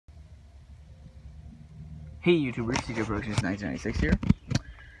Hey YouTubers, CJ Productions 1996 here,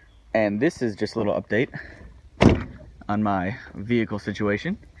 and this is just a little update on my vehicle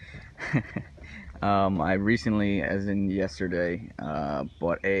situation. I recently, as in yesterday,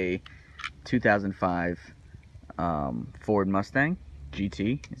 bought a 2005 Ford Mustang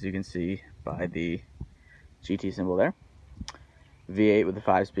GT, as you can see by the GT symbol there. V8 with a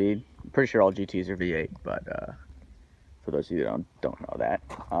 5-speed. I'm pretty sure all GTs are V8, but for those of you that don't know that.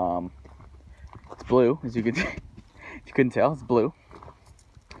 It's blue, as you can see. If you couldn't tell, it's blue.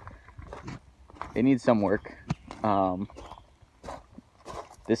 It needs some work.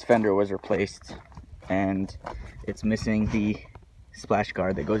 This fender was replaced, and it's missing the splash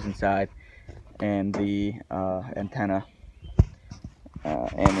guard that goes inside, and the antenna,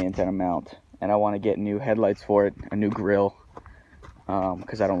 and the antenna mount. And I want to get new headlights for it, a new grille,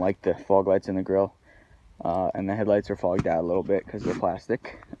 because I don't like the fog lights in the grille. And the headlights are fogged out a little bit because they're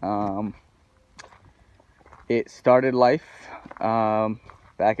plastic. It started life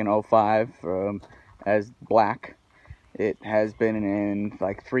back in 05 as black. It has been in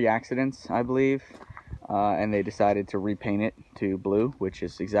like 3 accidents, I believe, and they decided to repaint it to blue, which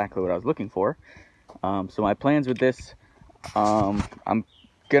is exactly what I was looking for. So my plans with this, I'm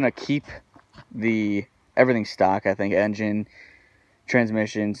gonna keep everything stock. I think engine,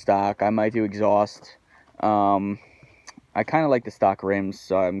 transmission stock. I might do exhaust. I kind of like the stock rims,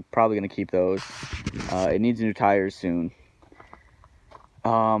 so I'm probably going to keep those. It needs new tires soon.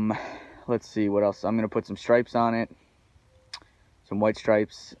 Let's see what else. I'm going to put some stripes on it, some white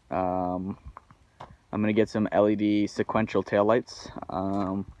stripes. I'm going to get some LED sequential taillights.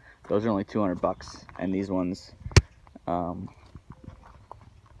 Those are only 200 bucks, and these ones aren't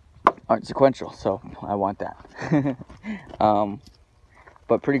sequential, so I want that.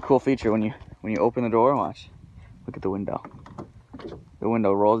 But pretty cool feature when you open the door. Watch. Look at the window. The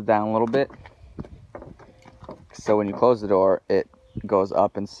window rolls down a little bit, so when you close the door, it goes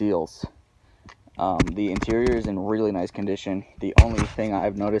up and seals. The interior is in really nice condition. The only thing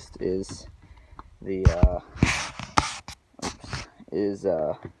I've noticed is this is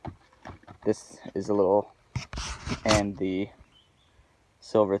a little, and the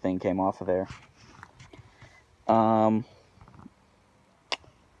silver thing came off of there. You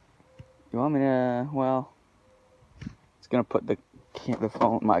want me to, well, it's gonna put the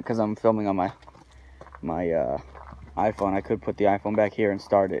phone, because I'm filming on my iPhone. I could put the iPhone back here and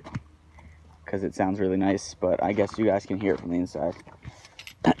start it, because it sounds really nice, but I guess you guys can hear it from the inside.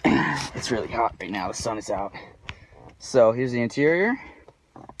 It's really hot right now, the sun is out. So here's the interior.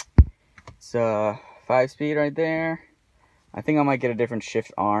 It's 5-speed right there. I think I might get a different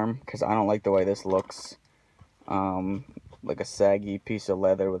shift arm, because I don't like the way this looks. Like a saggy piece of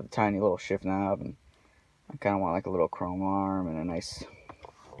leather with a tiny little shift knob, and I kind of want like a little chrome arm and a nice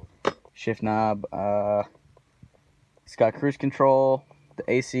shift knob. It's got cruise control.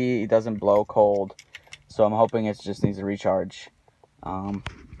 The AC doesn't blow cold, so I'm hoping it just needs a recharge.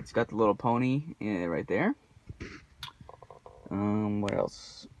 It's got the little pony right there. What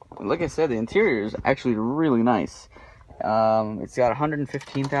else? Like I said, the interior is actually really nice. It's got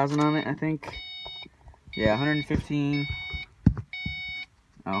 115,000 on it, I think. Yeah, 115.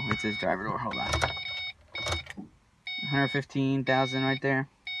 Oh, it says driver door. Hold on. 115,000 right there.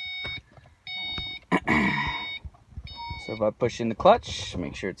 So if I push in the clutch,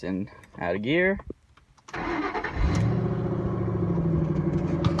 make sure it's in out of gear.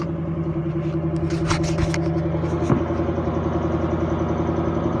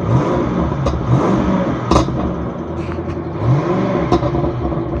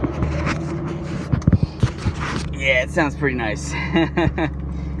 Yeah, it sounds pretty nice.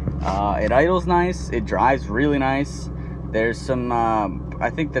 It idles nice. It drives really nice. There's some, I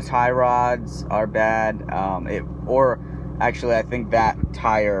think the tie rods are bad. Actually, I think that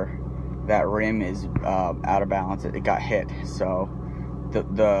tire, that rim is out of balance. It got hit, so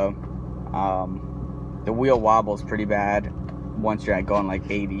the wheel wobbles pretty bad once you're going like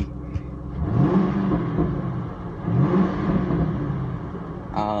 80.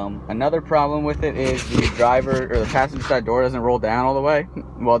 Another problem with it is the driver or the passenger side door doesn't roll down all the way.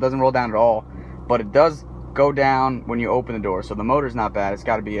 Well, it doesn't roll down at all, but it does go down when you open the door. So the motor's not bad. It's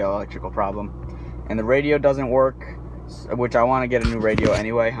got to be an electrical problem. And the radio doesn't work, which I want to get a new radio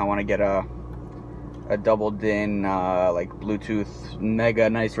anyway. I want to get a double DIN like Bluetooth mega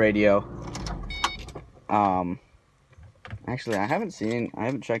nice radio. Actually, I haven't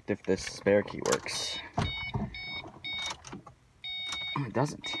checked if this spare key works. Oh, it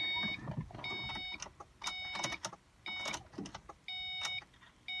doesn't.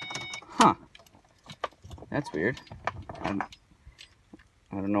 Huh. That's weird. I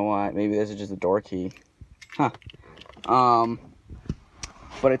don't know why. Maybe this is just a door key. But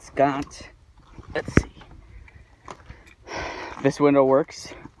it's got, let's see, this window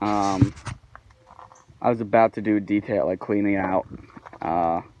works. I was about to do detail, like cleaning it out,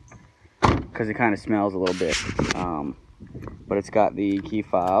 because it kind of smells a little bit. But it's got the key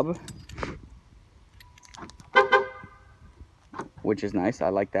fob, which is nice. I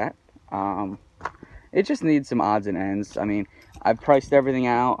like that. It just needs some odds and ends. I mean, I've priced everything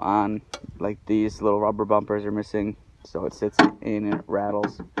out on, like, these little rubber bumpers are missing, so it sits in and it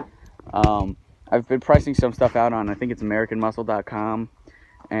rattles. I've been pricing some stuff out on, I think it's AmericanMuscle.com,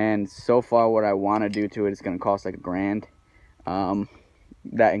 and so far what I want to do to it is going to cost like $1,000.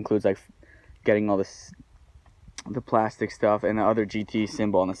 That includes like getting all this, the plastic stuff, and the other GT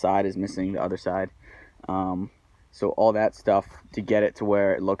symbol on the side is missing, the other side. So all that stuff to get it to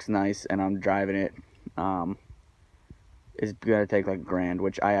where it looks nice and I'm driving it is gonna take like $1,000,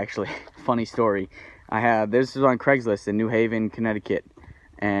 which I actually, funny story, this is on Craigslist in New Haven, Connecticut,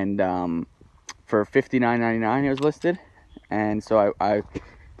 and for $59.99 it was listed, and so I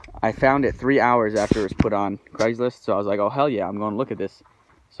found it 3 hours after it was put on Craigslist, so I was like, oh hell yeah, I'm going to look at this.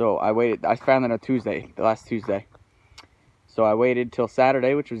 So I waited. I found it on Tuesday, last Tuesday, so I waited till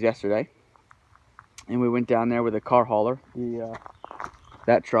Saturday, which was yesterday, and we went down there with a car hauler,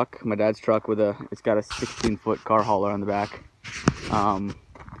 that truck, my dad's truck, it's got a 16-foot car hauler on the back,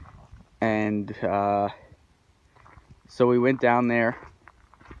 so we went down there,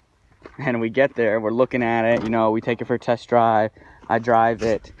 and we get there, we're looking at it, you know, we take it for a test drive, I drive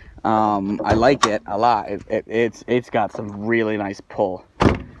it, I like it a lot, it's got some really nice pull.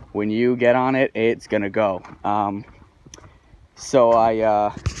 When you get on it, it's gonna go. So you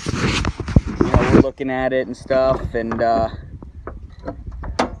know, we're looking at it and stuff, and I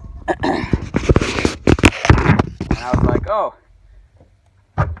was like, oh,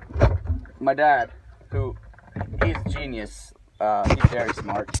 my dad, he's a genius, he's very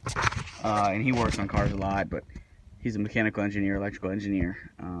smart, and he works on cars a lot, but he's a mechanical engineer, electrical engineer,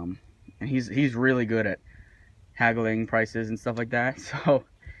 and he's really good at haggling prices and stuff like that.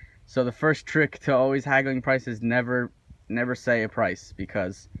 So the first trick to always haggling prices, never say a price,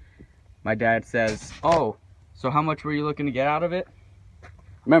 because my dad says, oh, so how much were you looking to get out of it?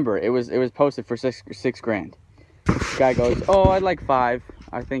 Remember, it was posted for six grand. This guy goes, oh, I'd like 5.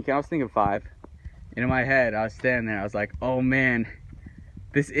 I was thinking 5. And in my head, I was standing there, I was like, oh man,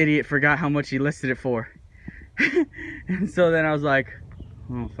 this idiot forgot how much he listed it for. And so then I was like,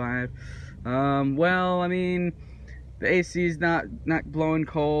 oh, 5. Well, I mean, the AC's not blowing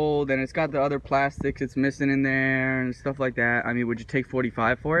cold, and it's got the other plastics it's missing in there and stuff like that. I mean, would you take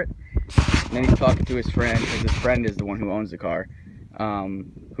 45 for it? And then he's talking to his friend, because his friend is the one who owns the car,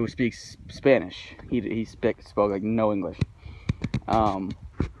 who speaks Spanish. He spoke like no English.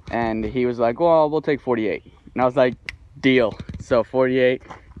 And he was like, well, we'll take 48. And I was like, deal. So 48,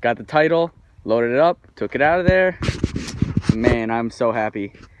 got the title, loaded it up, took it out of there. Man, I'm so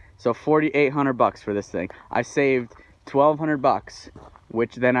happy. So $4,800 for this thing. I saved $1,200,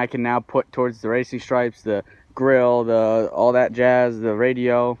 which then I can now put towards the racing stripes, the grill, all that jazz, the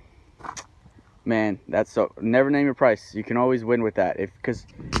radio. Man, that's so, never name your price. You can always win with that. Because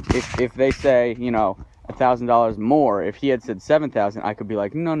if they say, you know, $1,000 more, if he had said 7,000, I could be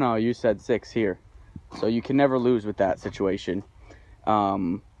like, no, you said 6 here. So you can never lose with that situation.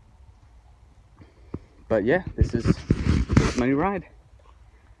 But yeah, this is my new ride.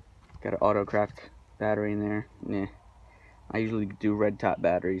 Got an Autocraft battery in there. Yeah, I usually do red top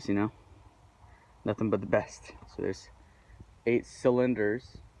batteries, you know, nothing but the best. So there's 8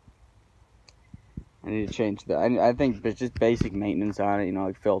 cylinders. I need to change that. I think it's just basic maintenance on it, you know,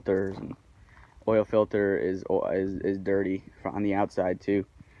 like filters, and oil filter is dirty on the outside too.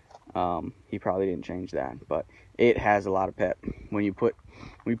 He probably didn't change that, but it has a lot of pep. When you put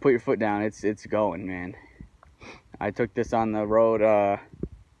your foot down, it's going, man. I took this on the road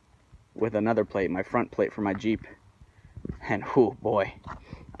with another plate, my front plate for my Jeep, and oh boy,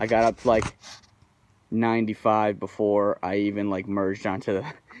 I got up to like 95 before I even like merged onto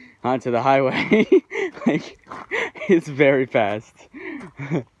the highway. Like, it's very fast.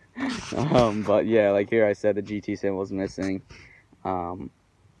 But yeah, like here I said the GT symbol is missing, and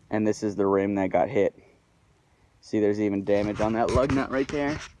this is the rim that got hit. See, there's even damage on that lug nut right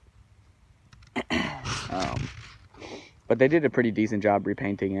there. But they did a pretty decent job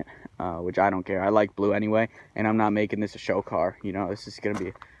repainting it, which I don't care. I like blue anyway, and I'm not making this a show car. You know, this is gonna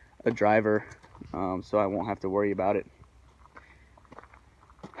be a driver, so I won't have to worry about it.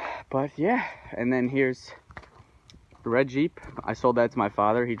 But yeah, and then here's the red Jeep. I sold that to my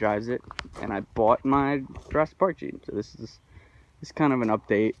father, he drives it, and I bought my Jurassic Park Jeep. So this is kind of an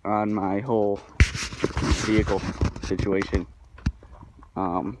update on my whole vehicle situation.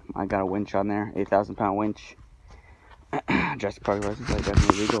 I got a winch on there, 8,000-pound winch. Just park license plate,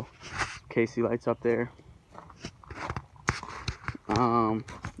 definitely legal. KC lights up there.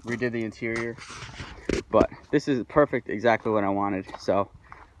 Redid the interior, but this is perfect, exactly what I wanted. So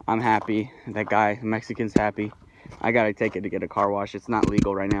I'm happy. That guy, the Mexican's happy. I gotta take it to get a car wash. It's not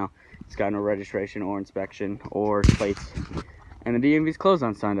legal right now. It's got no registration or inspection or plates, and the DMV's closed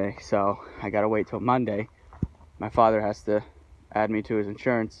on Sunday, so I gotta wait till Monday. My father has to add me to his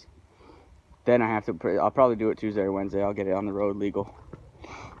insurance. Then I have to, I'll probably do it Tuesday or Wednesday. I'll get it on the road legal.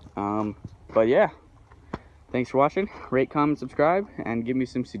 But yeah, thanks for watching. Rate, comment, subscribe, and give me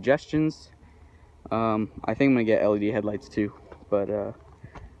some suggestions. I think I'm gonna get LED headlights too. But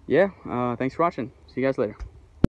yeah, thanks for watching. See you guys later.